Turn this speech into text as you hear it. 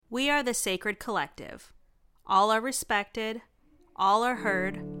We are the Sacred Collective. All are respected, all are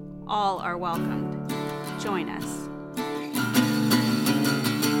heard, all are welcomed. Join us.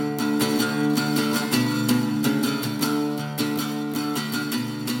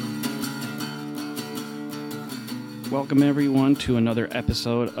 Welcome, everyone, to another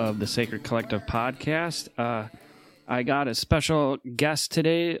episode of the Sacred Collective podcast. I got a special guest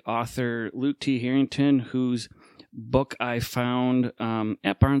today, author Luke T. Harrington, whose book I found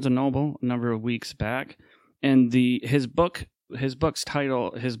at Barnes & Noble a number of weeks back. And his book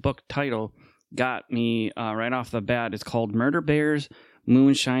title got me right off the bat. It's called Murder Bears,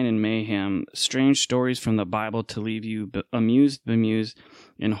 Moonshine, and Mayhem, Strange Stories from the Bible to Leave You Amused, Bemused,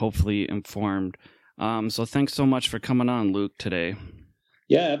 and Hopefully Informed. So thanks so much for coming on, Luke, today.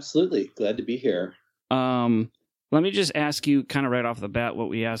 Yeah, absolutely. Glad to be here. Let me just ask you kind of right off the bat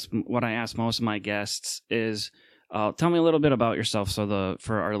what I ask most of my guests is, tell me a little bit about yourself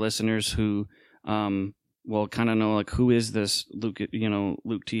for our listeners who will kind of know, like, who is this Luke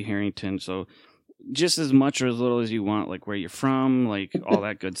T. Harrington. So just as much or as little as you want, like where you're from, like all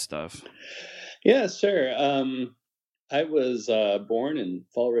that good stuff. Yeah, sure. I was born in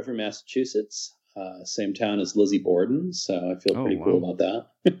Fall River, Massachusetts. Same town as Lizzie Borden, so I feel pretty cool about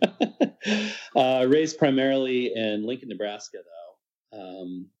that. Raised primarily in Lincoln, Nebraska,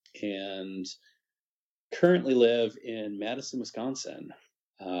 though, and currently live in Madison, Wisconsin,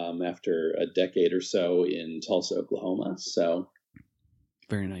 after a decade or so in Tulsa, Oklahoma. So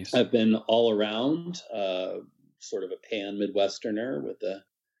very nice. I've been all around, sort of a pan Midwesterner with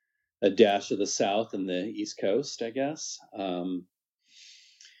a dash of the South and the East Coast, I guess.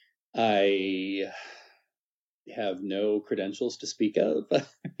 I have no credentials to speak of.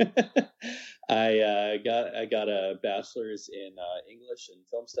 I got a bachelor's in English and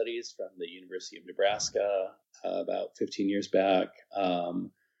film studies from the University of Nebraska about 15 years back.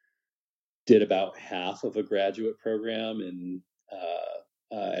 Did about half of a graduate program in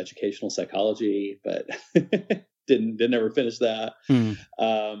educational psychology, but didn't ever finish that.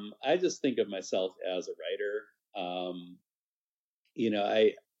 I just think of myself as a writer.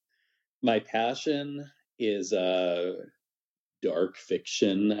 My passion is dark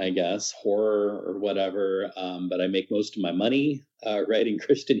fiction, I guess, horror or whatever. But I make most of my money writing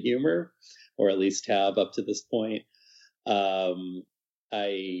Christian humor, or at least have up to this point. I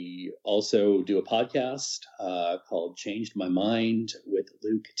also do a podcast called Changed My Mind with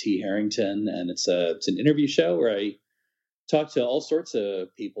Luke T. Harrington, and it's an interview show where I talk to all sorts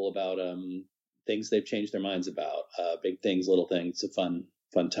of people about things they've changed their minds about, big things, little things. It's a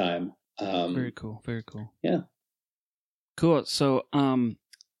fun time. Very cool. Yeah. Cool. So,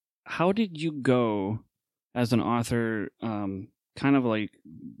 how did you go as an author, kind of like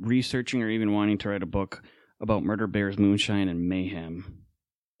researching or even wanting to write a book about Murder Bears, Moonshine, and Mayhem?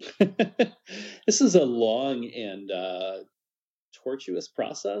 This is a long and tortuous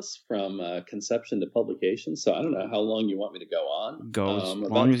process from conception to publication. So I don't know how long you want me to go on. Go as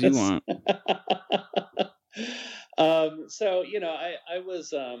long as you want. So,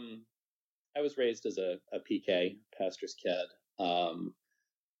 I was raised as a PK, pastor's kid.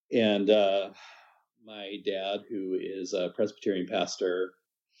 And my dad, who is a Presbyterian pastor,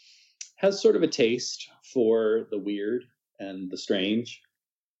 has sort of a taste for the weird and the strange.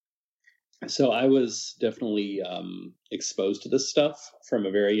 So I was definitely exposed to this stuff from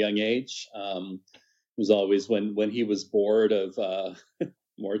a very young age. It was always when he was bored of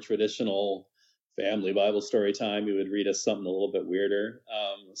more traditional family Bible story time, he would read us something a little bit weirder.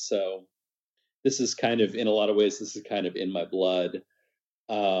 So this is kind of, in a lot of ways, this is kind of in my blood.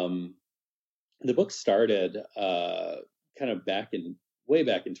 The book started kind of way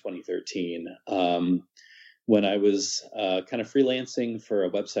back in 2013, when I was kind of freelancing for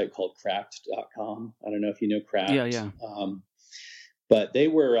a website called cracked.com. I don't know if you know Cracked. Yeah. But they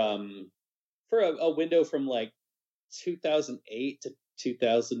were, for a window from like 2008 to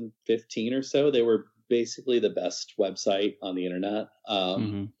 2015 or so, they were basically the best website on the internet.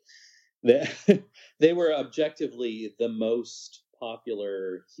 They were objectively the most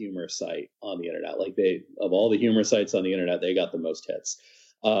popular humor site on the internet. Like, of all the humor sites on the internet, they got the most hits.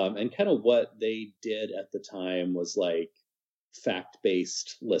 And kind of what they did at the time was like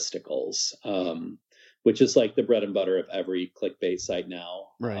fact-based listicles, which is like the bread and butter of every clickbait site now.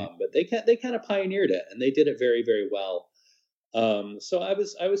 Right. But they kind of pioneered it, and they did it very, very well. So I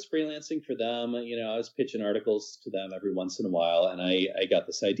was freelancing for them. I was pitching articles to them every once in a while, and I got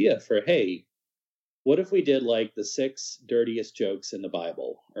this idea for, hey, what if we did like the 6 dirtiest jokes in the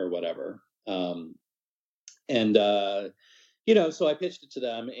Bible or whatever? So I pitched it to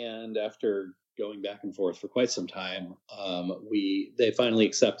them, and after going back and forth for quite some time. They finally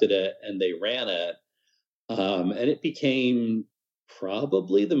accepted it and they ran it. And it became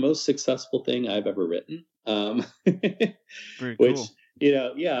probably the most successful thing I've ever written. Very Which, cool.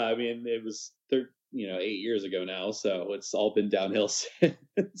 yeah, I mean, it was 8 years ago now, so it's all been downhill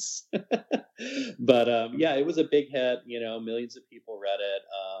since. But yeah, it was a big hit. Millions of people read it.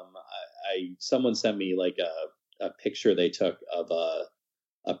 Someone sent me like a picture they took of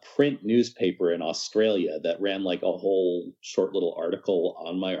a print newspaper in Australia that ran like a whole short little article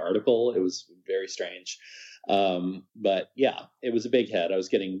on my article. It was very strange. But yeah, it was a big hit. I was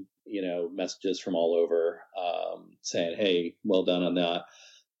getting, messages from all over saying, hey, well done on that.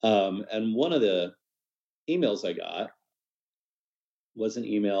 And one of the emails I got was an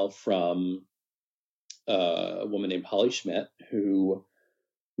email from a woman named Holly Schmidt, who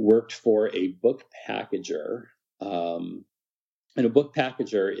worked for a book packager. And a book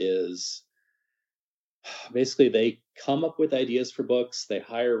packager is basically they come up with ideas for books, they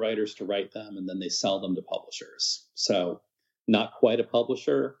hire writers to write them, and then they sell them to publishers. So not quite a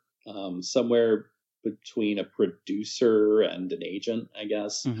publisher, somewhere between a producer and an agent, I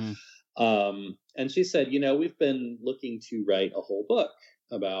guess. Mm-hmm. And she said, we've been looking to write a whole book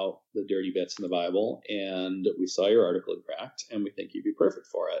about the dirty bits in the Bible, and we saw your article in Cracked, and we think you'd be perfect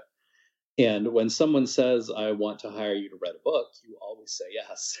for it. And when someone says, I want to hire you to write a book, you always say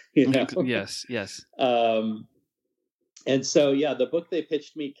yes. Yes. And so, yeah, the book they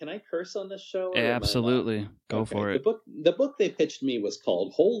pitched me, can I curse on this show? Absolutely. Go for it. The book they pitched me was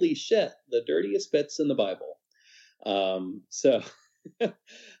called Holy Shit, the Dirtiest Bits in the Bible. So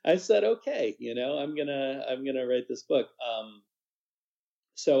I said, okay, I'm gonna write this book.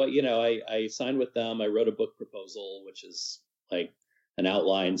 So, I signed with them. I wrote a book proposal, which is like an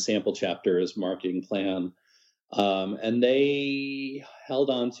outline, sample chapters, marketing plan. And they held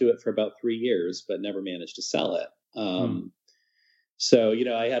on to it for about 3 years, but never managed to sell it. So,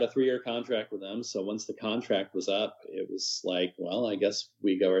 I had a 3-year contract with them. So once the contract was up, it was like, well, I guess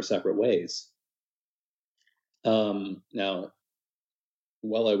we go our separate ways. Now,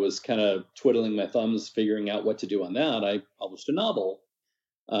 while I was kind of twiddling my thumbs, figuring out what to do on that, I published a novel.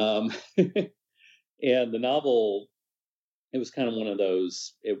 And the novel, it was kind of one of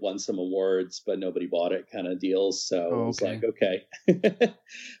those, it won some awards, but nobody bought it kind of deals. So I was like, okay.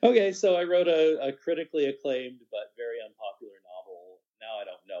 Okay, so I wrote a critically acclaimed, but very unpopular novel. Now I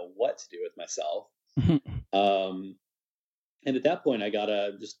don't know what to do with myself. And at that point, I got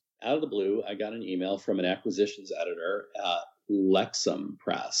just out of the blue, I got an email from an acquisitions editor at Lexham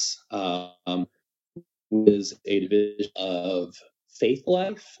Press, who is a division of Faith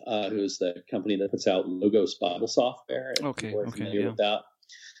Life, who's the company that puts out Logos Bible software. Okay, familiar with that.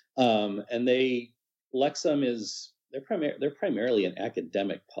 And Lexham they're primarily an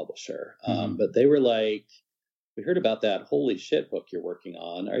academic publisher, but they were like, we heard about that holy shit book you're working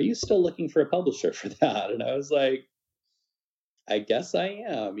on. Are you still looking for a publisher for that? And I was like, I guess I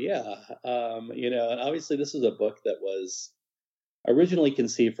am. Yeah. And obviously this is a book that was originally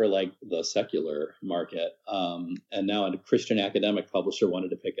conceived for like the secular market. And now a Christian academic publisher wanted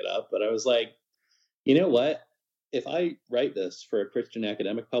to pick it up. But I was like, you know what? If I write this for a Christian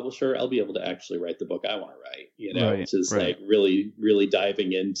academic publisher, I'll be able to actually write the book I want to write, which is like really, really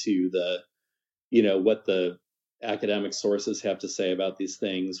diving into the, what the academic sources have to say about these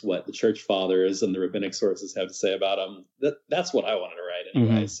things, what the church fathers and the rabbinic sources have to say about them. That's what I wanted to write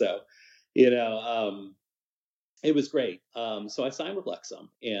anyway. So, it was great. So I signed with Lexham,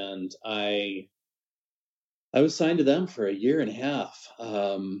 and I was signed to them for 1.5 years.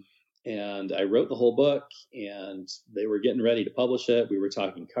 And I wrote the whole book, and they were getting ready to publish it. We were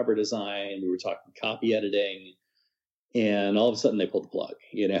talking cover design, we were talking copy editing, and all of a sudden they pulled the plug,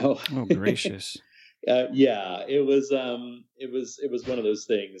 Oh, gracious. Yeah, it was one of those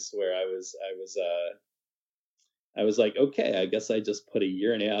things where I was like, okay, I guess I just put 1.5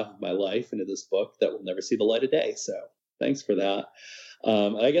 years of my life into this book that will never see the light of day. So thanks for that.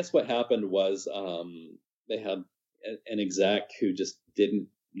 I guess what happened was they had an exec who just didn't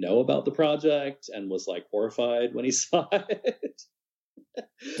know about the project and was like horrified when he saw it,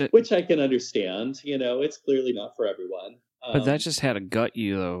 which I can understand. It's clearly not for everyone. But that just had to gut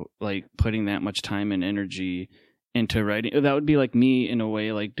you, though, like putting that much time and energy into writing. That would be like me in a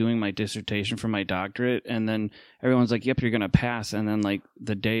way, like doing my dissertation for my doctorate, and then everyone's like, yep, you're going to pass. And then like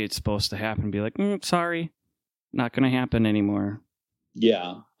the day it's supposed to happen, be like, sorry, not going to happen anymore.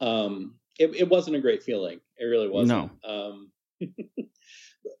 Yeah. It wasn't a great feeling. It really wasn't. No.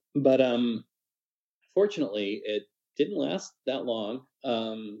 But fortunately, it didn't last that long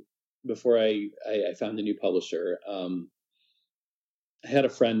before I found a new publisher. had a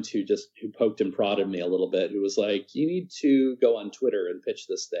friend who poked and prodded me a little bit, who was like, you need to go on Twitter and pitch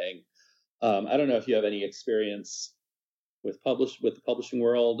this thing. I don't know if you have any experience with the publishing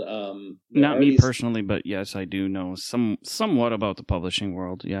world. Not me personally, but yes, I do know somewhat about the publishing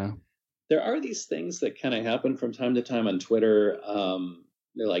world. Yeah. There are these things that kind of happen from time to time on Twitter.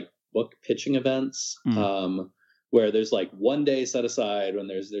 They're like book pitching events, where there's like one day set aside when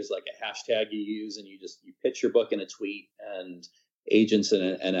there's like a hashtag you use, and you pitch your book in a tweet, and agents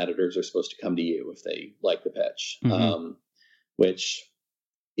and editors are supposed to come to you if they like the pitch. Which,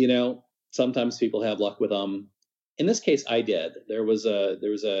 sometimes people have luck with them. In this case, I did. There was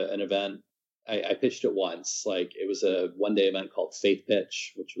an event. I pitched it once. Like, it was a one-day event called Faith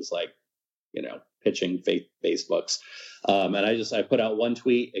Pitch, which was like, pitching faith-based books. And I put out one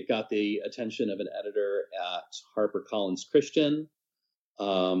tweet. It got the attention of an editor at HarperCollins Christian.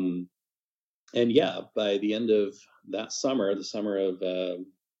 And yeah, by the end of that summer, the summer of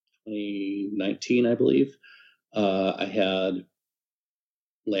 2019, I believe, I had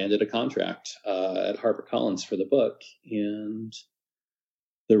landed a contract at HarperCollins for the book, and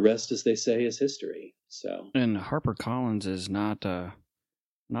the rest, as they say, is history. So, and HarperCollins is not a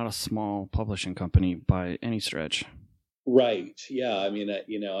small publishing company by any stretch. Right. Yeah. I mean,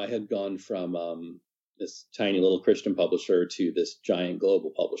 I had gone from this tiny little Christian publisher to this giant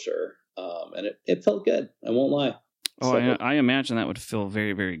global publisher, and it felt good. I won't lie. Oh, I imagine that would feel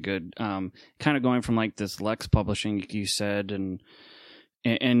very, very good. Kind of going from like this Lex Publishing, like you said, and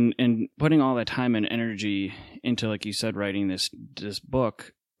putting all that time and energy into, like you said, writing this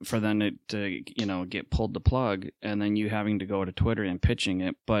book, for them to get pulled the plug, and then you having to go to Twitter and pitching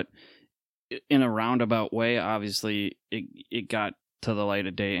it. But in a roundabout way, obviously it got to the light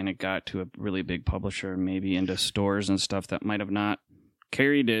of day, and it got to a really big publisher, maybe into stores and stuff that might have not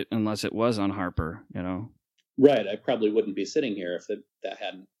carried it unless it was on Harper, Right. I probably wouldn't be sitting here if that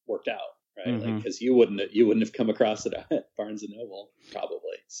hadn't worked out. Right. Like, because you wouldn't have come across it at Barnes and Noble,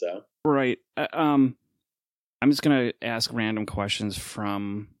 probably. So. Right. I'm just going to ask random questions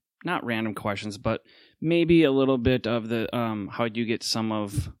not random questions, but maybe a little bit of the, how do you get some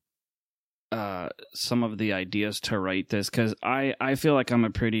of the ideas to write this? Cause I feel like I'm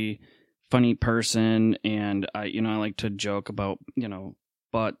a pretty funny person, and I like to joke about,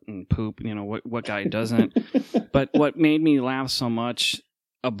 butt and poop, what guy doesn't, but what made me laugh so much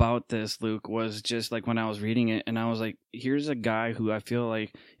about this, Luke, was just like when I was reading it, and I was like, here's a guy who I feel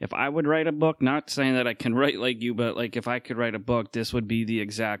like if I would write a book, not saying that I can write like you, but like if I could write a book, this would be the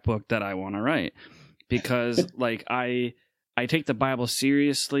exact book that I want to write, because like I take the Bible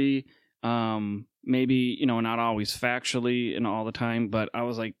seriously, maybe, not always factually and all the time, but I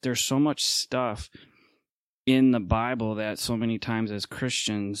was like, there's so much stuff in the Bible that so many times as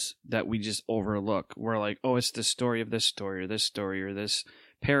Christians that we just overlook. We're like, oh, it's the story of this story or this story or this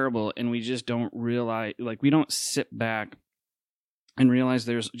parable, and we just don't realize, like, we don't sit back and realize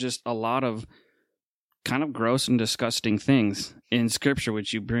there's just a lot of kind of gross and disgusting things in Scripture,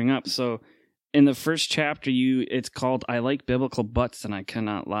 which you bring up. So in the first chapter, it's called I Like Biblical Butts and I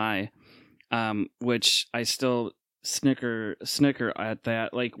Cannot Lie, which I still snicker at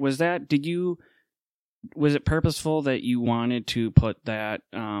that. Like, was it purposeful that you wanted to put that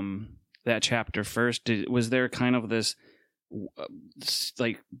chapter first? Was there kind of this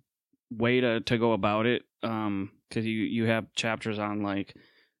like way to go about it? Because you have chapters on, like,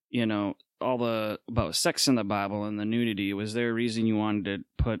 all about sex in the Bible and the nudity. Was there a reason you wanted to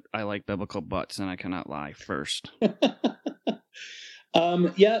put I Like Biblical Butts and I Cannot Lie first?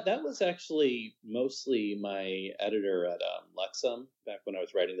 Yeah, that was actually mostly my editor at Lexham back when I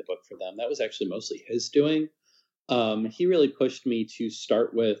was writing the book for them. That was actually mostly his doing. He really pushed me to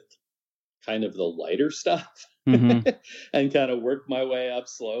start with kind of the lighter stuff and kind of work my way up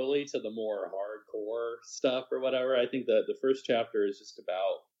slowly to the more hardcore stuff or whatever. I think that the first chapter is just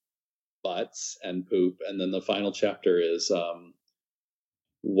about butts and poop, and then the final chapter is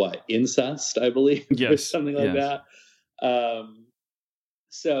incest, I believe, or something like that.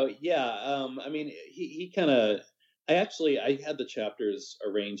 So yeah, I mean, he kind of, I had the chapters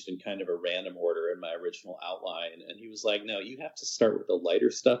arranged in kind of a random order in my original outline, and he was like, no, you have to start with the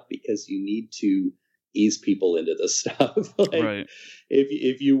lighter stuff because you need to ease people into this stuff. Like, right.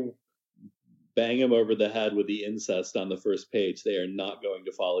 If you bang them over the head with the incest on the first page, they are not going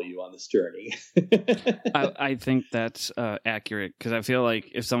to follow you on this journey. I think that's accurate, because I feel like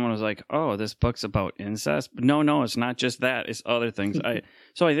if someone was like, oh, this book's about incest, but no, it's not just that, it's other things.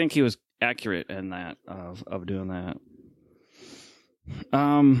 So I think he was accurate in that, of doing that.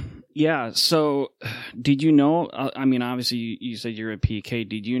 Yeah, so did you know, I mean, obviously you said you're a PK,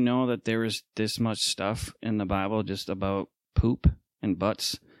 did you know that there was this much stuff in the Bible just about poop and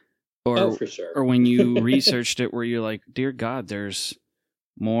butts? Oh, for sure. Or when you researched it, were you like, dear God, there's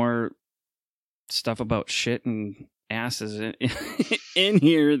more stuff about shit and asses in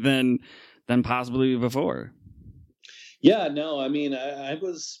here than possibly before? Yeah, no, I mean, I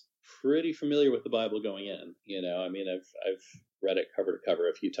was pretty familiar with the Bible going in. You know, I mean, I've read it cover to cover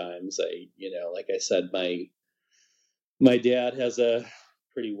a few times. Like I said, my dad has a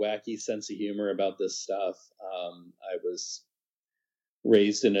pretty wacky sense of humor about this stuff. I was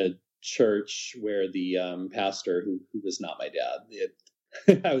raised in a church where the pastor, who was not my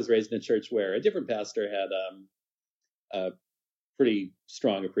dad, I was raised in a church where a different pastor had a pretty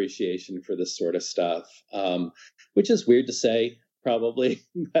strong appreciation for this sort of stuff, which is weird to say, probably,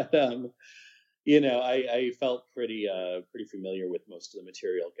 but I felt pretty familiar with most of the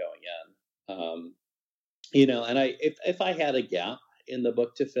material going in. And if I had a gap in the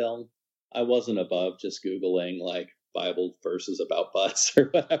book to fill, I wasn't above just Googling like Bible verses about butts or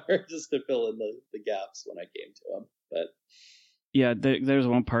whatever, just to fill in the gaps when I came to them. But yeah, there's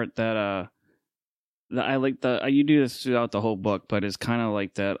one part that I like you do this throughout the whole book, but it's kind of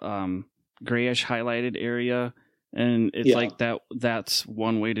like that grayish highlighted area, and it's like that's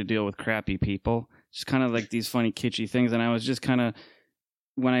one way to deal with crappy people. Just kind of like these funny kitschy things, and I was just kind of,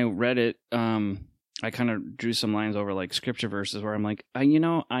 when I read it, I kind of drew some lines over like scripture verses where I'm like, I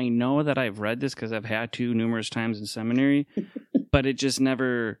know that I've read this because I've had to numerous times in seminary, but it just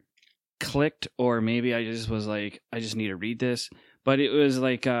never clicked, or maybe I just was like, I just need to read this. But it was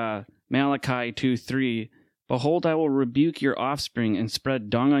like Malachi 2:3, behold, I will rebuke your offspring and spread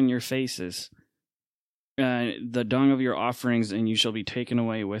dung on your faces, the dung of your offerings, and you shall be taken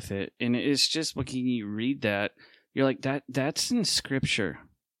away with it. And it's just, when you read that, you're like, that's in scripture.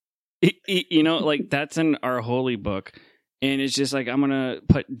 Like that's in our holy book. And it's just like, I'm going to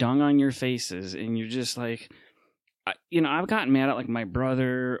put dung on your faces. And you're just like, I've gotten mad at like my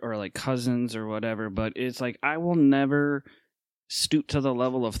brother or like cousins or whatever, but it's like, I will never stoop to the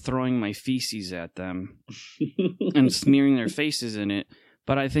level of throwing my feces at them and smearing their faces in it.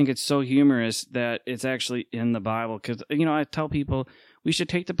 But I think it's so humorous that it's actually in the Bible. Because, I tell people we should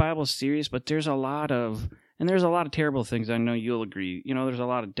take the Bible serious, but there's a lot of terrible things. I know you'll agree. There's a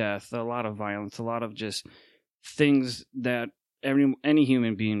lot of death, a lot of violence, a lot of just things that any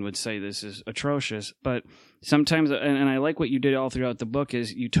human being would say this is atrocious. But sometimes, and I like what you did all throughout the book,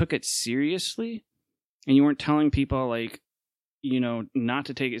 is you took it seriously, and you weren't telling people like, not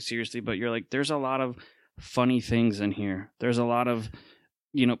to take it seriously, but you're like, there's a lot of funny things in here. There's a lot of,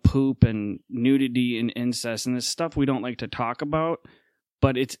 poop and nudity and incest and this stuff we don't like to talk about,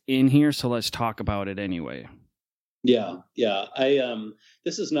 but it's in here, so let's talk about it anyway. Yeah.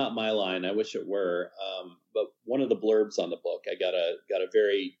 This is not my line. I wish it were. But one of the blurbs on the book, I got a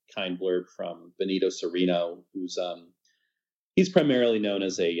very kind blurb from Benito Cereno, who's he's primarily known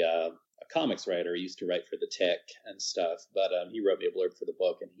as a comics writer. He used to write for The Tick and stuff, but he wrote me a blurb for the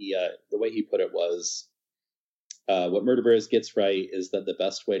book, and he the way he put it was, what Murder Bears gets right is that the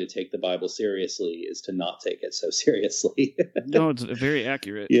best way to take the Bible seriously is to not take it so seriously. No, it's very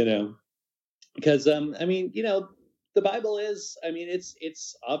accurate. Because the Bible is,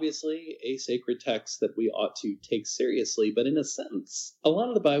 it's obviously a sacred text that we ought to take seriously, but in a sense, a lot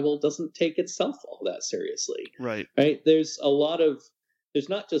of the Bible doesn't take itself all that seriously. Right. There's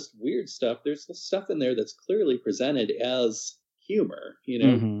not just weird stuff. There's stuff in there that's clearly presented as humor,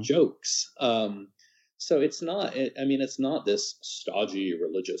 jokes. So it's not this stodgy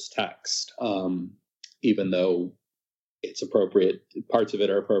religious text, even though it's appropriate. Parts of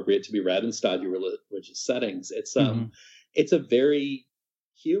it are appropriate to be read in stodgy religious settings. It's a very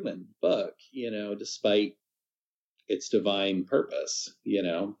human book, despite its divine purpose.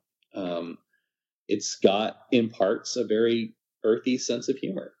 It's got in parts a very earthy sense of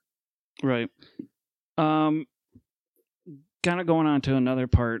humor. Right. Kind of going on to another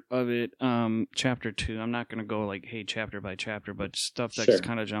part of it, chapter 2. I'm not going to go like, hey, chapter by chapter, but stuff that's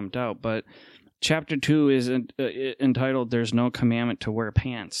kind of jumped out. But chapter 2 is entitled "There's No Commandment to Wear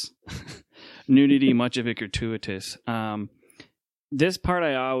Pants." Nudity, much of it gratuitous. This part,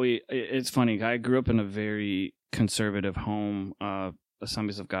 it's funny. I grew up in a very conservative home,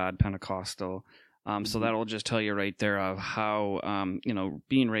 Assemblies of God, Pentecostal. So that'll just tell you right there of how,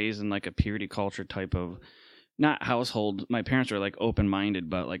 being raised in like a purity culture type of, not household. My parents were like open-minded,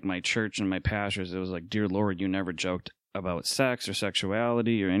 but like my church and my pastors, it was like, dear Lord, you never joked about sex or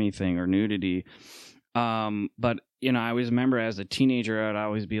sexuality or anything or nudity. But, I always remember as a teenager, I'd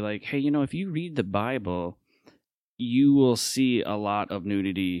always be like, hey, if you read the Bible, you will see a lot of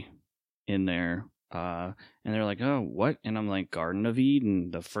nudity in there. And they're like, oh, what? And I'm like, Garden of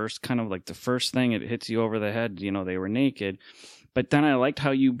Eden, the first thing it hits you over the head, they were naked. But then I liked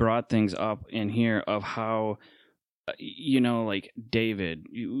how you brought things up in here of how, like David,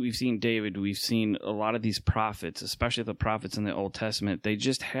 we've seen David, we've seen a lot of these prophets, especially the prophets in the Old Testament. They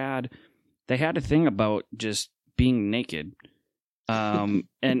had a thing about just being naked. And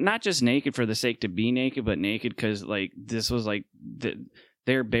not just naked for the sake to be naked, but naked because like this was like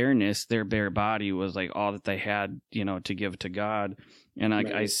their bareness, their bare body was like all that they had, to give to God. And like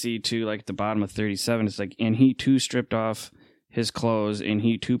I see too, like the bottom of 37, it's like, and he too stripped off his clothes, and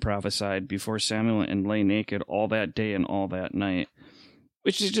he too prophesied before Samuel and lay naked all that day and all that night,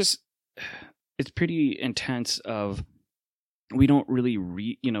 which is just, it's pretty intense. Of we don't really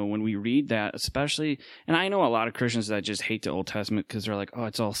read, when we read that, especially, and I know a lot of Christians that just hate the Old Testament because they're like, oh,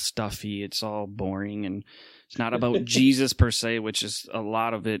 it's all stuffy, it's all boring, and it's not about Jesus per se, which is a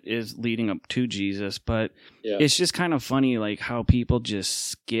lot of it is leading up to Jesus. But it's just kind of funny, like how people just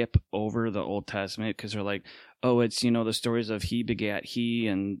skip over the Old Testament because they're like, oh, it's, the stories of he begat he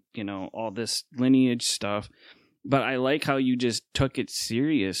and, all this lineage stuff. But I like how you just took it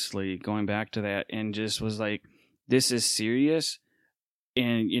seriously, going back to that, and just was like, this is serious,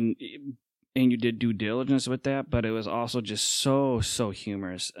 and you did due diligence with that, but it was also just so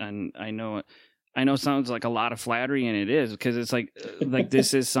humorous. And I know it sounds like a lot of flattery, and it is, because it's like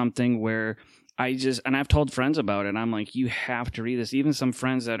this is something where and I've told friends about it. I'm like, you have to read this. Even some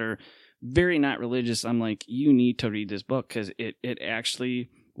friends that are very not religious, I'm like, you need to read this book because it actually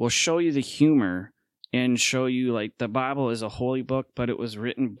will show you the humor and show you like the Bible is a holy book, but it was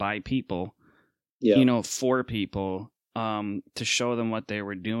written by people. For people, to show them what they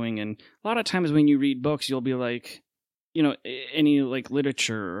were doing. And a lot of times when you read books, you'll be like, any like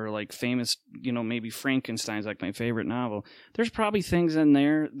literature or like famous, maybe Frankenstein's like my favorite novel. There's probably things in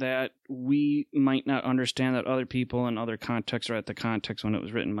there that we might not understand that other people in other contexts or at the context when it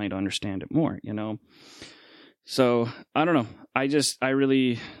was written might understand it more, So I don't know. I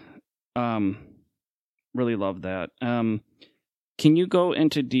really, really love that. Can you go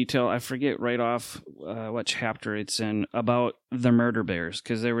into detail? I forget right off what chapter it's in about the murder bears,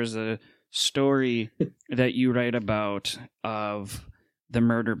 because there was a story that you write about of the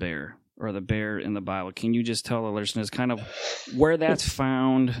murder bear or the bear in the Bible. Can you just tell the listeners kind of where that's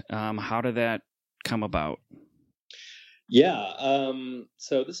found? How did that come about? Yeah.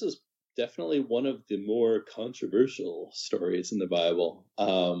 So this is definitely one of the more controversial stories in the Bible.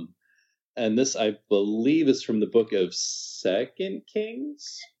 And this, I believe, is from the book of 2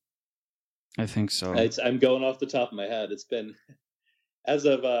 Kings. I think so. I'm going off the top of my head. It's been, as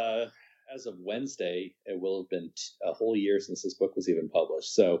of Wednesday, it will have been a whole year since this book was even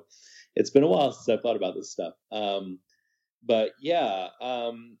published. So it's been a while since I've thought about this stuff. But yeah,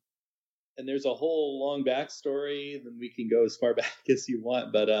 and there's a whole long backstory. Then we can go as far back as you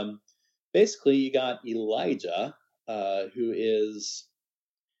want. But basically, you got Elijah, who is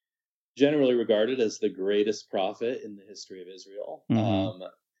generally regarded as the greatest prophet in the history of Israel. Mm-hmm.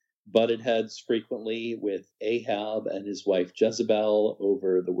 Butted heads frequently with Ahab and his wife Jezebel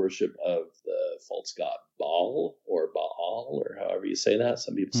over the worship of the false god Baal, or however you say that.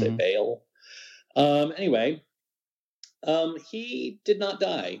 Some people say Baal. Anyway, he did not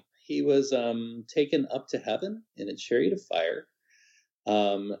die. He was taken up to heaven in a chariot of fire.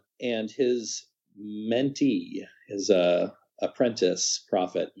 And his mentee, his apprentice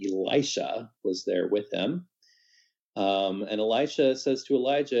prophet Elisha, was there with him. And Elisha says to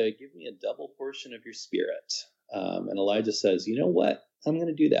Elijah, give me a double portion of your spirit. And Elijah says, you know what? I'm going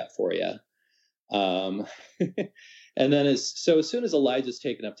to do that for you. And then as soon as Elijah's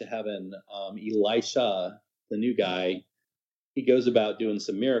taken up to heaven, Elisha, the new guy, he goes about doing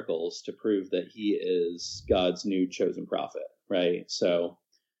some miracles to prove that he is God's new chosen prophet, right? So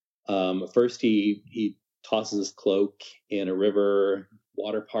first he tosses his cloak in a river,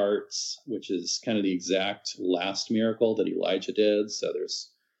 water parts, which is kind of the exact last miracle that Elijah did. So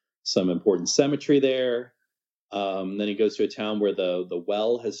there's some important symmetry there. Then he goes to a town where the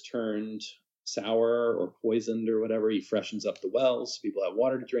well has turned sour or poisoned or whatever. He freshens up the wells. People have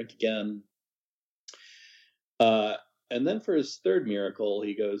water to drink again. And then for his third miracle,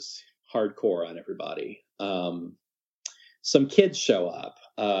 he goes hardcore on everybody. Some kids show up.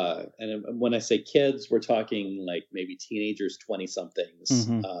 And when I say kids, we're talking like maybe teenagers, 20-somethings,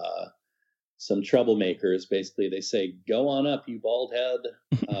 Mm-hmm. Some troublemakers. Basically, they say, "Go on up, you bald head."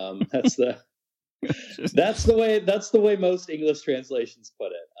 That's the way most English translations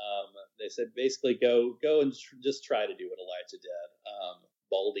put it. They said basically, go and just try to do what Elijah did,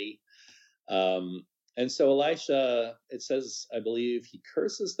 baldy. And so Elisha, it says, I believe, he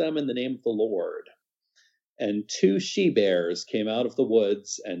curses them in the name of the Lord. And 2 she-bears came out of the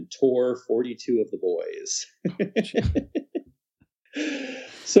woods and tore 42 of the boys.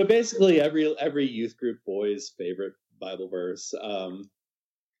 So basically, every youth group boy's favorite Bible verse.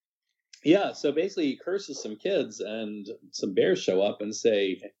 Yeah. So basically, he curses some kids, and some bears show up and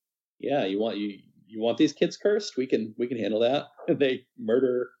say, "Yeah, you want these kids cursed? We can handle that." And they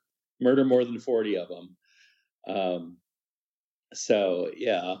murder more than 40 of them. So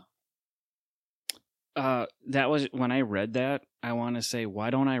yeah. That was when I read that. I want to say, why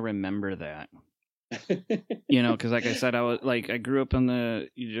don't I remember that? Because like I said, I grew up in the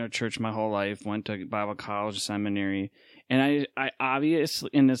church my whole life, went to Bible college, seminary, and I obviously,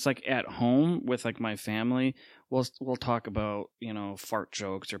 and it's like at home with like my family, we'll talk about fart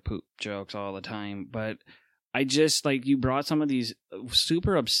jokes or poop jokes all the time, but I just like you brought some of these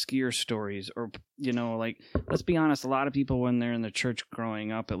super obscure stories, or like let's be honest, a lot of people when they're in the church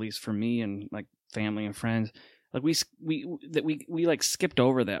growing up, at least for me and like family and friends. Like we like skipped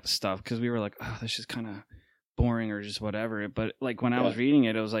over that stuff because we were like, oh, this is kind of boring or just whatever. But like when I was reading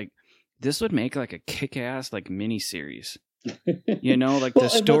it, it was like this would make like a kick-ass like mini series. Like the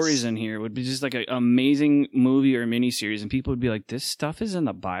stories in here would be just like an amazing movie or mini series, and people would be like, "This stuff is in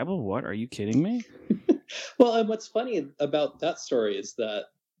the Bible? What? Are you kidding me?" Well, and what's funny about that story is that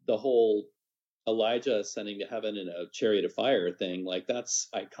the whole Elijah ascending to heaven in a chariot of fire thing, like that's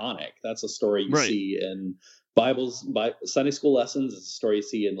iconic. That's a story you see in Sunday school lessons. It's a story you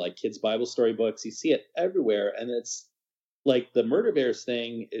see in like kids' Bible story books. You see it everywhere, and it's like the murder bears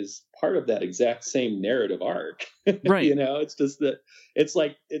thing is part of that exact same narrative arc. Right. It's just that it's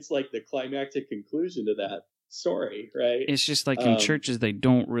like the climactic conclusion to that story, right? It's just like in churches they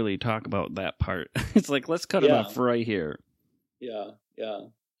don't really talk about that part. It's like let's cut it off right here. Yeah.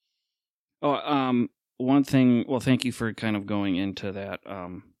 Oh, one thing. Well, thank you for kind of going into that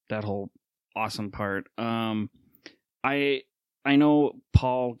that whole awesome part. I know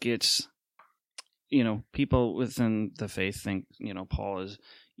Paul gets, people within the faith think, Paul is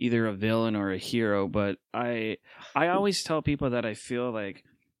either a villain or a hero, but I always tell people that I feel like,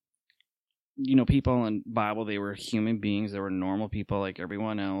 people in Bible, they were human beings, they were normal people like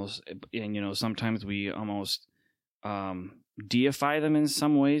everyone else, and sometimes we almost deify them in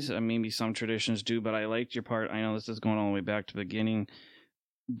some ways. Maybe some traditions do, but I liked your part. I know this is going all the way back to the beginning,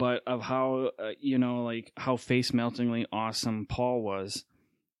 but of how like how face meltingly awesome Paul was,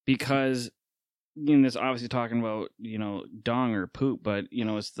 because this obviously talking about dung or poop, but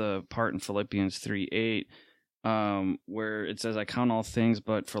it's the part in Philippians 3:8 where it says, "I count all things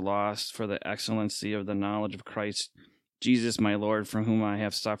but for loss for the excellency of the knowledge of Christ Jesus my Lord, from whom I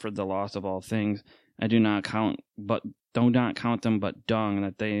have suffered the loss of all things. I do not count them but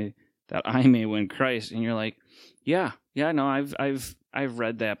dung, that I may win Christ." And you're like, no, I've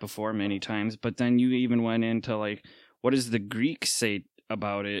read that before many times. But then you even went into like, what does the Greek say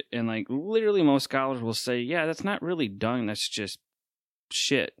about it? And like literally most scholars will say, yeah, that's not really dung, that's just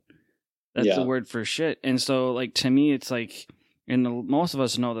shit. That's the word for shit. And so like to me it's like, and most of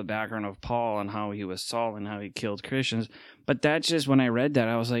us know the background of Paul and how he was Saul and how he killed Christians, but that just, when I read that,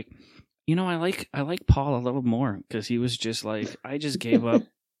 I was like, I like Paul a little more, because he was just like, I just gave up.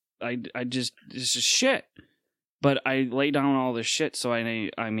 It's just shit. But I lay down all this shit so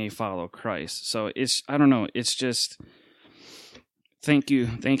I may follow Christ. So it's, I don't know. It's just, thank you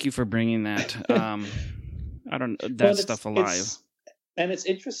for bringing that. Stuff alive. And it's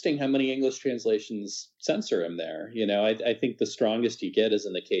interesting how many English translations censor him there. I think the strongest you get is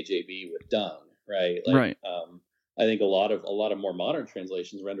in the KJV with dung, right? Right. I think a lot of more modern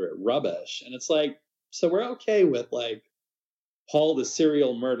translations render it rubbish, and it's like, so we're okay with like Paul the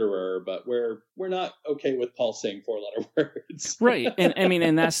serial murderer, but we're not okay with Paul saying 4-letter words, right? And I mean,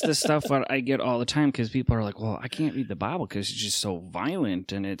 and that's the stuff that I get all the time, because people are like, "Well, I can't read the Bible because it's just so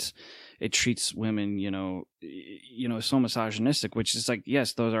violent and it treats women, so misogynistic." Which is like,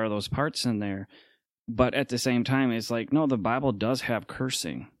 yes, those parts in there, but at the same time, it's like, no, the Bible does have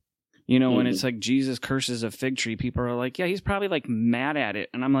cursing. When it's like Jesus curses a fig tree, people are like, yeah, he's probably like mad at it.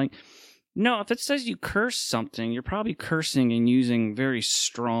 And I'm like, no, if it says you curse something, you're probably cursing and using very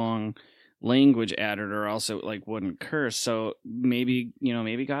strong language at it, or else it like wouldn't curse. So maybe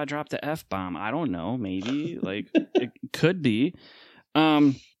God dropped the F-bomb. I don't know. Maybe like it could be.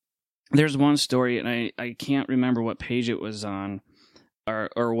 There's one story, and I can't remember what page it was on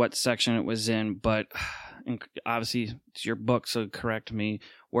or what section it was in, but and obviously it's your book, so correct me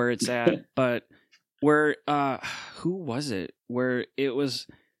where it's at. But where who was it? Where it was,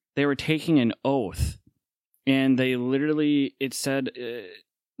 they were taking an oath, and they literally, it said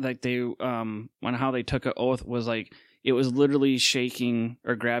like they on how they took an oath was like it was literally shaking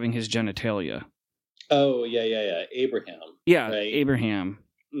or grabbing his genitalia. Oh yeah, Abraham. Yeah, right? Abraham.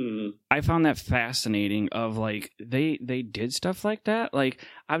 I found that fascinating of like they did stuff like that. Like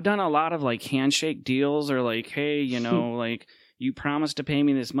I've done a lot of like handshake deals or like, hey, like you promised to pay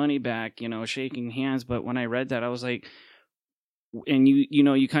me this money back, shaking hands. But when I read that, I was like, and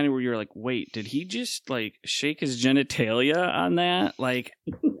you kind of you're like, wait, did he just like shake his genitalia on that? Like,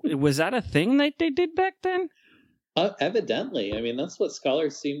 was that a thing that they did back then? Evidently. I mean, that's what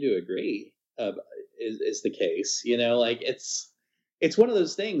scholars seem to agree is the case. Like it's one of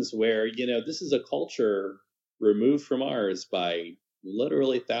those things where, this is a culture removed from ours by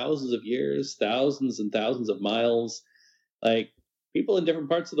literally thousands of years, thousands and thousands of miles. Like people in different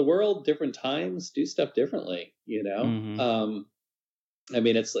parts of the world, different times do stuff differently, I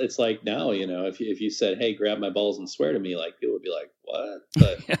mean, it's like now, if you said, hey, grab my balls and swear to me, like people would be like, what?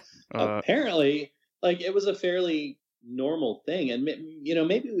 But apparently, like it was a fairly normal thing. And,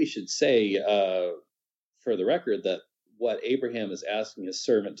 maybe we should say for the record that what Abraham is asking his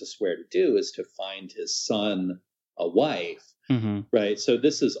servant to swear to do is to find his son a wife. Right. So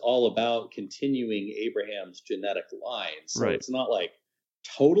this is all about continuing Abraham's genetic line. So it's not like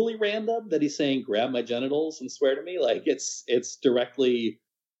totally random that he's saying, grab my genitals and swear to me. Like it's directly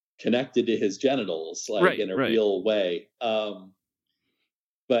connected to his genitals, like in a real way.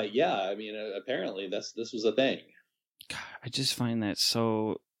 But yeah, I mean, apparently this was a thing. God, I just find that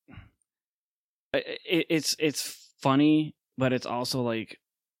so it's funny, but it's also like,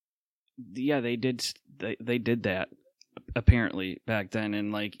 yeah, they did that apparently back then.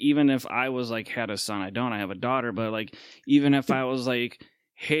 And like, even if I was like had a son, I have a daughter, but like, even if I was like,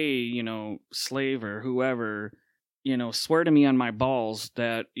 hey, slave or whoever, swear to me on my balls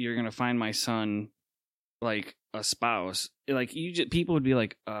that you're going to find my son like a spouse, like people would be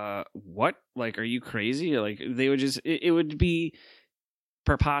like, what? Like, are you crazy? Like they would just, it would be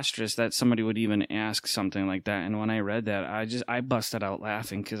preposterous that somebody would even ask something like that. And when I read that, I busted out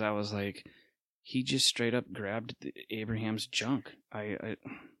laughing because I was like, he just straight up grabbed Abraham's junk. It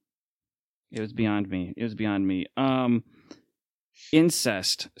was beyond me.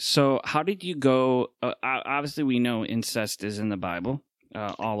 Incest. So how did you go? Obviously, we know incest is in the Bible,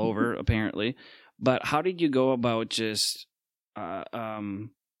 all over apparently. But how did you go about just? I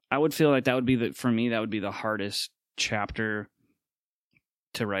would feel like that would be for me. That would be the hardest chapter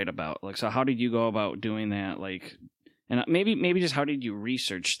to write about. Like, so how did you go about doing that? Like. And maybe just how did you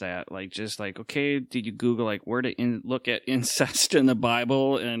research that? Like, just like, okay, did you Google like where to look at incest in the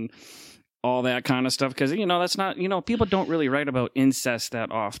Bible and all that kind of stuff? Because, that's not, people don't really write about incest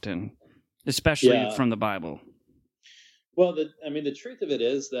that often, especially from the Bible. Well, the truth of it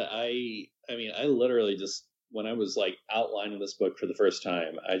is that I literally just, when I was like outlining this book for the first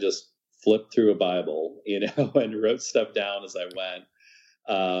time, I just flipped through a Bible, and wrote stuff down as I went.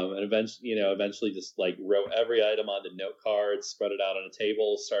 And eventually just like wrote every item onto note cards, spread it out on a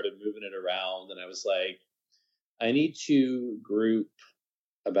table, started moving it around. And I was like, I need to group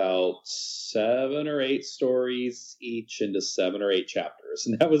about 7 or 8 stories each into 7 or 8 chapters.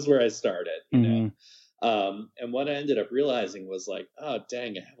 And that was where I started, and what I ended up realizing was like, oh,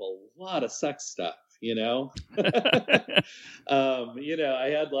 dang, I have a lot of sex stuff. I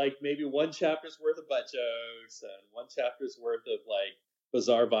had like maybe 1 chapter's worth of butt jokes and 1 chapter's worth of like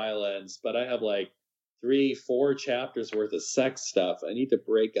bizarre violence, but I have like 3-4 chapters worth of sex stuff. I need to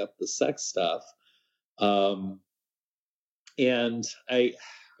break up the sex stuff. So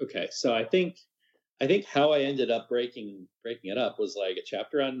I think how I ended up breaking it up was like a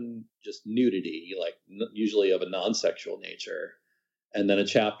chapter on just nudity, like usually of a non-sexual nature, and then a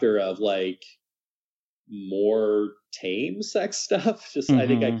chapter of like more tame sex stuff. I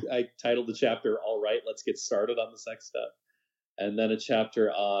think I titled the chapter, "All right, let's get started on the sex stuff." And then a chapter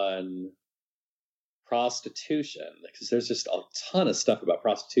on prostitution, because there's just a ton of stuff about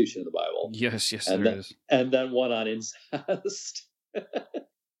prostitution in the Bible. Yes, there is. And then one on incest.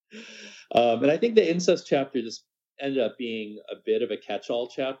 And I think the incest chapter just ended up being a bit of a catch-all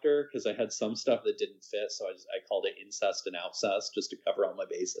chapter because I had some stuff that didn't fit, so I called it incest and outcest just to cover all my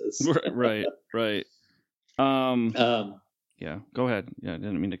bases. Right. Yeah, go ahead. Yeah, I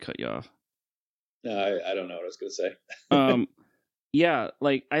didn't mean to cut you off. No, I don't know what I was going to say. Yeah,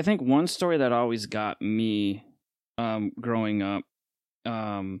 like I think one story that always got me growing up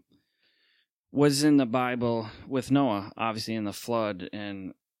was in the Bible with Noah, obviously in the flood.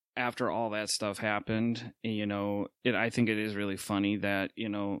 And after all that stuff happened, I think it is really funny that,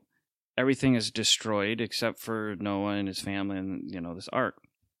 everything is destroyed except for Noah and his family and, this ark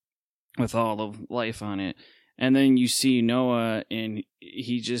with all of life on it. And then you see Noah and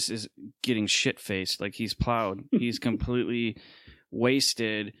he just is getting shit-faced, like he's plowed. He's completely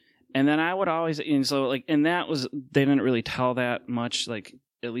wasted. And then I would always, and that was, they didn't really tell that much. Like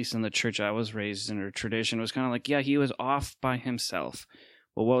at least in the church I was raised in, or tradition, was kind of like, yeah, he was off by himself.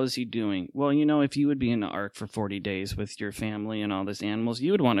 Well, what was he doing? Well, if you would be in the ark for 40 days with your family and all these animals,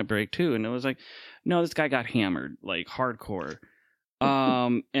 you would want a break too. And it was like, no, this guy got hammered, like hardcore.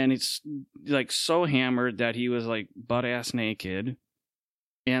 And it's like so hammered that he was like butt ass naked,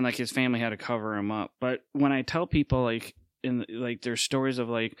 and like his family had to cover him up. But when I tell people like there's stories of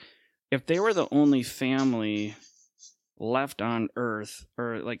like, if they were the only family left on Earth,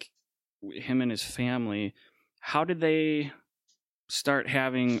 or like him and his family, how did they start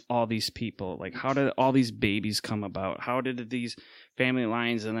having all these people? Like, how did all these babies come about? How did these family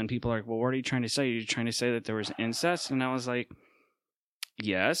lines? And then people are like, well, what are you trying to say? Are you trying to say that there was incest? And I was like,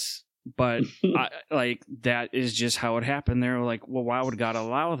 yes, but like that is just how it happened. They're like, well, why would God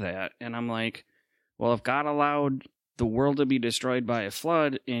allow that? And I'm like, well, if God allowed the world to be destroyed by a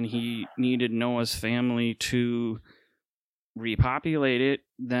flood and he needed Noah's family to repopulate it,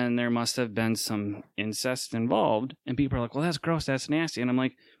 then there must have been some incest involved. And people are like, well, that's gross, that's nasty. And I'm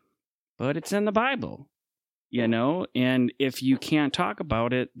like, but it's in the Bible, and if you can't talk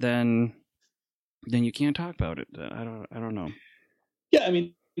about it, then you can't talk about it. I don't know. Yeah, I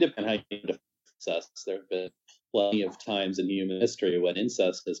mean, depending on how you define incest, there have been plenty of times in human history when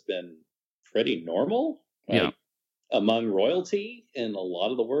incest has been pretty normal. Like, yeah. Among royalty in a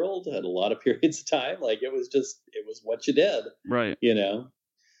lot of the world at a lot of periods of time. Like, it was what you did. Right.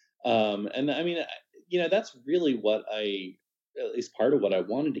 And I mean, that's really what at least part of what I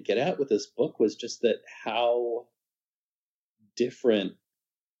wanted to get at with this book was just that how different,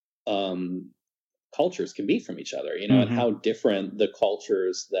 cultures can be from each other, and how different the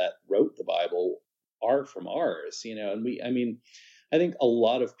cultures that wrote the Bible are from ours, and I think a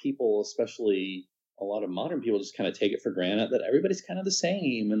lot of people, especially a lot of modern people, just kind of take it for granted that everybody's kind of the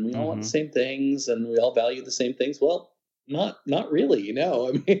same and we all want the same things and we all value the same things. Well, not really,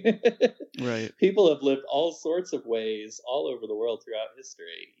 Right. People have lived all sorts of ways all over the world throughout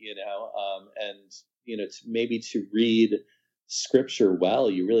history, and maybe to read Scripture well,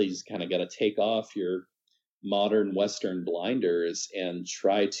 you really just kind of got to take off your modern Western blinders and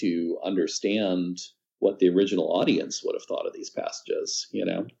try to understand what the original audience would have thought of these passages,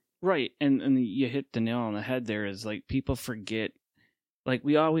 Right. And you hit the nail on the head there. Is like, people forget, like,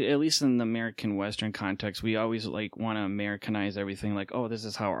 we always, at least in the American Western context, we always like want to Americanize everything, like, oh, this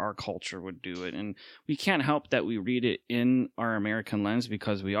is how our culture would do it. And we can't help that we read it in our American lens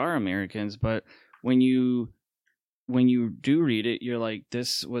because we are Americans. But when you do read it, you're like,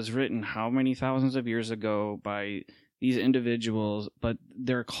 this was written how many thousands of years ago by these individuals, but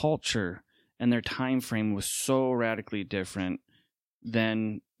their culture and their time frame was so radically different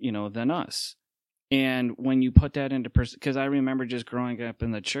than us. And when you put that into because I remember just growing up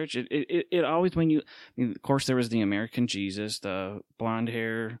in the church, it always, of course, there was the American Jesus, the blonde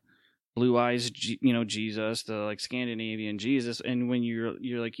hair, blue eyes, Jesus, the like Scandinavian Jesus. And when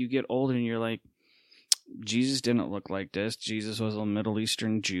you're like, you get older and you're like, Jesus didn't look like this. Jesus was a Middle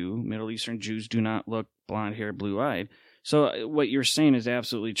Eastern Jew. Middle Eastern Jews do not look blonde hair, blue eyed. So what you're saying is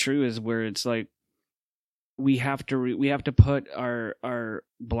absolutely true, is where it's like, we have to put our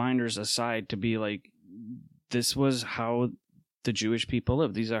blinders aside to be like, this was how the Jewish people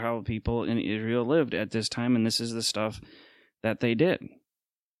lived. These are how people in Israel lived at this time, and this is the stuff that they did.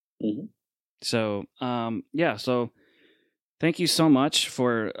 Mm-hmm. So, so thank you so much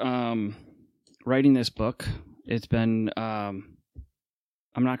for writing this book. It's been, I'm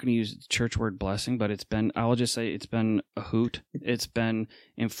not going to use the church word blessing, but I'll just say it's been a hoot. It's been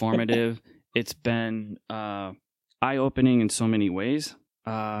informative. It's been eye-opening in so many ways,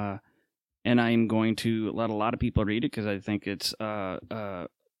 and I'm going to let a lot of people read it because I think it's a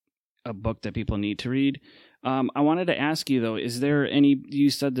book that people need to read. I wanted to ask you, though, is there you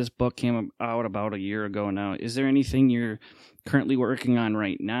said this book came out about a year ago now. Is there anything you're currently working on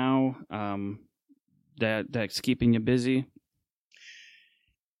right now that's keeping you busy?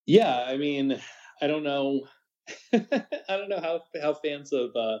 Yeah, I mean, I don't know. I don't know how fans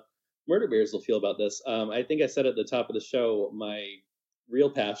of Murder Bears will feel about this. I think I said at the top of the show, my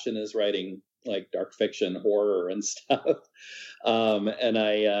real passion is writing like dark fiction, horror, and stuff. And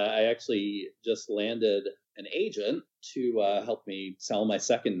I actually just landed an agent to help me sell my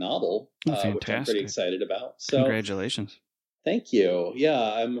second novel, which I'm pretty excited about. So congratulations! Thank you. Yeah,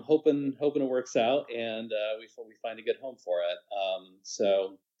 I'm hoping it works out, and we find a good home for it.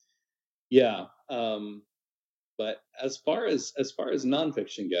 Yeah. But as far as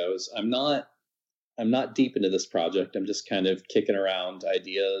nonfiction goes, I'm not deep into this project. I'm just kind of kicking around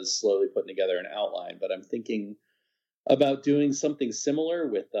ideas, slowly putting together an outline. But I'm thinking about doing something similar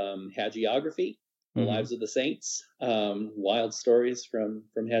with hagiography. The Lives of the Saints, wild stories from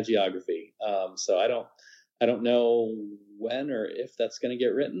hagiography. So I don't know when or if that's going to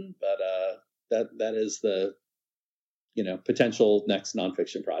get written, but that is the potential next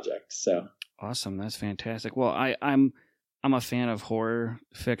nonfiction project. So awesome, that's fantastic. Well, I'm a fan of horror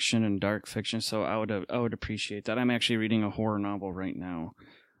fiction and dark fiction, so I would appreciate that. I'm actually reading a horror novel right now.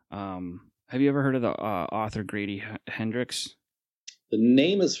 Have you ever heard of the author Grady Hendrix? The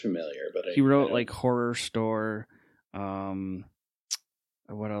name is familiar, but he wrote like Horror Store.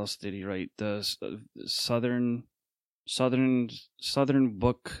 What else did he write? The Southern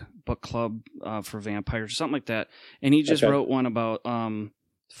Book Club for Vampires, or something like that. And he just wrote one about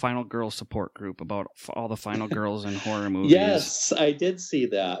Final Girl Support Group, about all the final girls in horror movies. Yes, I did see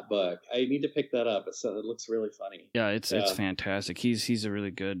that book. I need to pick that up. It looks really funny. Yeah, it's fantastic. He's a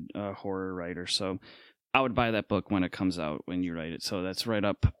really good horror writer. So I would buy that book when it comes out, when you write it. So that's right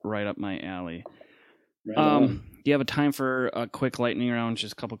up my alley. Right do you have a time for a quick lightning round?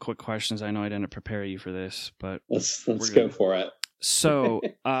 Just a couple quick questions. I know I didn't prepare you for this, but let's go for it. So,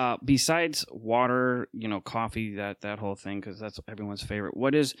 besides water, coffee, that whole thing, because that's everyone's favorite.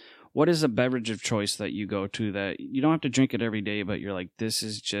 What is a beverage of choice that you go to that you don't have to drink it every day, but you're like, this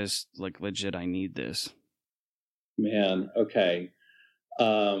is just like legit, I need this? Man, okay.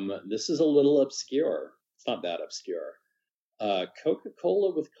 This is a little obscure. It's not that obscure.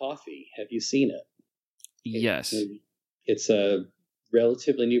 Coca-Cola with coffee. Have you seen it? Yes. It's a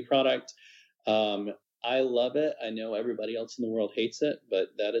relatively new product. I love it. I know everybody else in the world hates it, but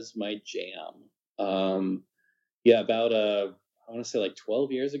that is my jam. About I want to say like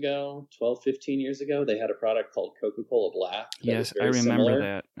 15 years ago, they had a product called Coca-Cola Black. Yes, I remember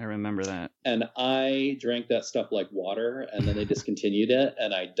that. And I drank that stuff like water, and then they discontinued it,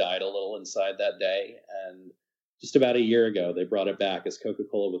 and I died a little inside that day. And just about a year ago, they brought it back as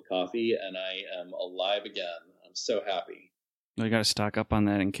Coca-Cola with coffee, and I am alive again. I'm so happy. We got to stock up on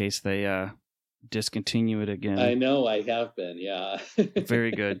that in case they discontinue it again. I know, I have been, yeah.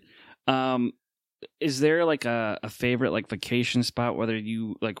 Very good. Is there like a favorite like vacation spot, whether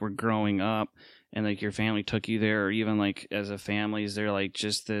you like were growing up and like your family took you there, or even like as a family, is there like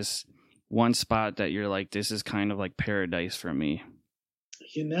just this one spot that you're like, this is kind of like paradise for me?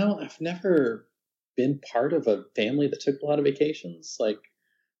 I've never been part of a family that took a lot of vacations. Like,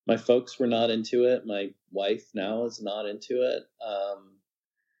 my folks were not into it. My wife now is not into it.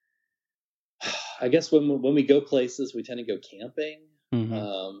 I guess when we go places, we tend to go camping.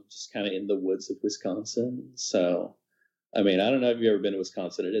 Just kind of in the woods of Wisconsin. So, I mean, I don't know if you've ever been to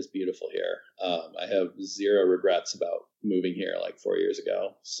Wisconsin. It is beautiful here. I have zero regrets about moving here like 4 years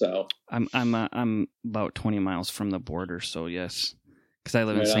ago. So I'm about 20 miles from the border. So yes, because I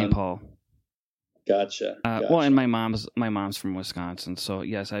live in St. Paul. Gotcha. Well, and my mom's from Wisconsin. So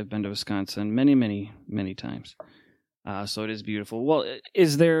yes, I've been to Wisconsin many, many, many times. So it is beautiful. Well,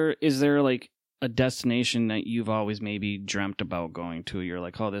 is there like a destination that you've always maybe dreamt about going to? You're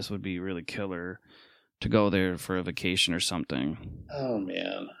like, oh, this would be really killer to go there for a vacation or something. Oh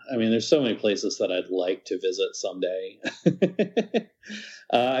man, I mean, there's so many places that I'd like to visit someday.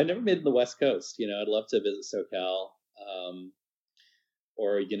 I've never been to the West Coast. I'd love to visit SoCal,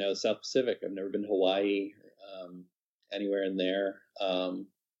 or South Pacific. I've never been to Hawaii, anywhere in there.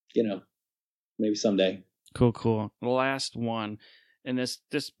 Maybe someday. Cool. The last one. And this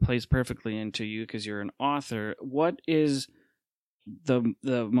plays perfectly into you because you're an author. What is the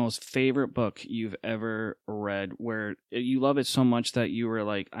most favorite book you've ever read where you love it so much that you were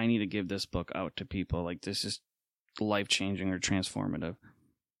like, I need to give this book out to people? Like, this is life-changing or transformative.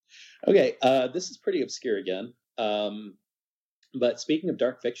 Okay, this is pretty obscure again. But speaking of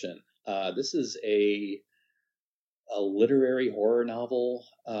dark fiction, this is a literary horror novel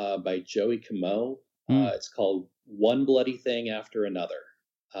by Joey Comeau. It's called One Bloody Thing After Another.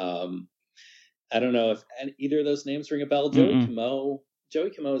 I don't know if either of those names ring a bell. Joey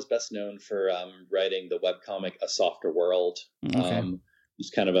Comeau is best known for writing the webcomic A Softer World. It's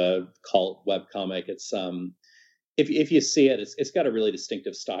kind of a cult webcomic. It's if you see it, it's got a really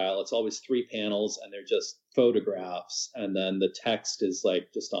distinctive style. It's always 3 panels, and they're just photographs, and then the text is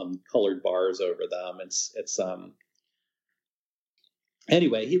like just on colored bars over them.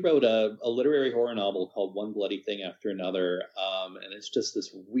 Anyway, he wrote a literary horror novel called One Bloody Thing After Another, and it's just this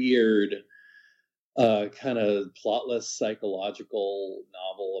weird, kind of plotless psychological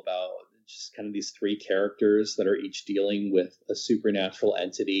novel about just kind of these 3 characters that are each dealing with a supernatural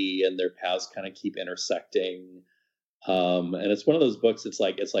entity, and their paths kind of keep intersecting. And it's one of those books. It's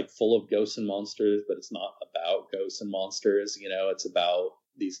like full of ghosts and monsters, but it's not about ghosts and monsters. It's about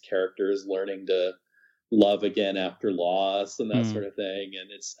these characters learning to love again after loss and that sort of thing.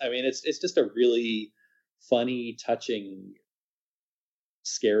 And it's just a really funny, touching,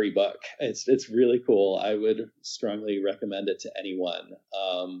 scary book. It's really cool. I would strongly recommend it to anyone.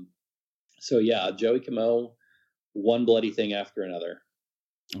 So yeah, Joey Camo, one bloody thing after another.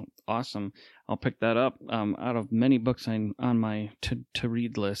 Awesome. I'll pick that up out of many books on my to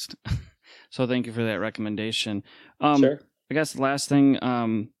read list. So thank you for that recommendation. Sure. I guess the last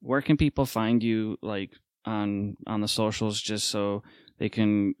thing, where can people find you, like on the socials, just so they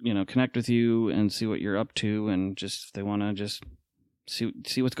can, connect with you and see what you're up to, and just if they want to just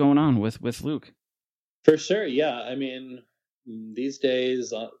see what's going on with Luke. For sure. Yeah. I mean, these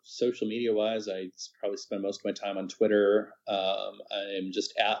days, social media wise, I probably spend most of my time on Twitter. I'm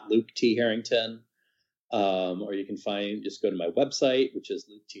just at Luke T. Harrington. Or you can just go to my website, which is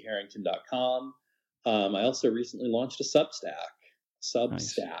luketharrington.com. I also recently launched a Substack,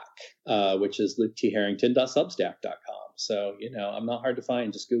 nice. Which is luketharrington.substack.com. So, I'm not hard to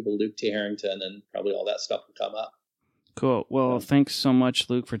find. Just Google Luke T. Harrington and probably all that stuff will come up. Cool. Well, thanks so much,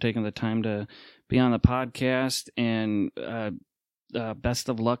 Luke, for taking the time to be on the podcast, and best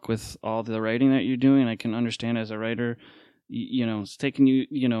of luck with all the writing that you're doing. I can understand as a writer, it's taking you,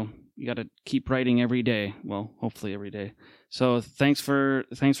 you got to keep writing every day. Well, hopefully every day. So thanks for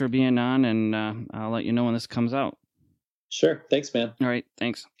being on, and I'll let you know when this comes out. Sure. Thanks, man. All right.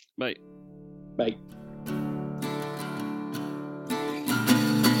 Thanks. Bye. Bye.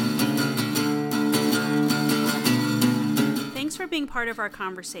 Thanks for being part of our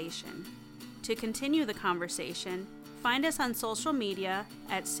conversation. To continue the conversation, find us on social media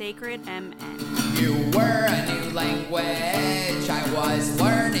at SacredMN. You were a new language I was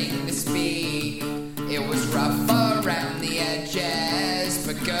learning to speak. It was rough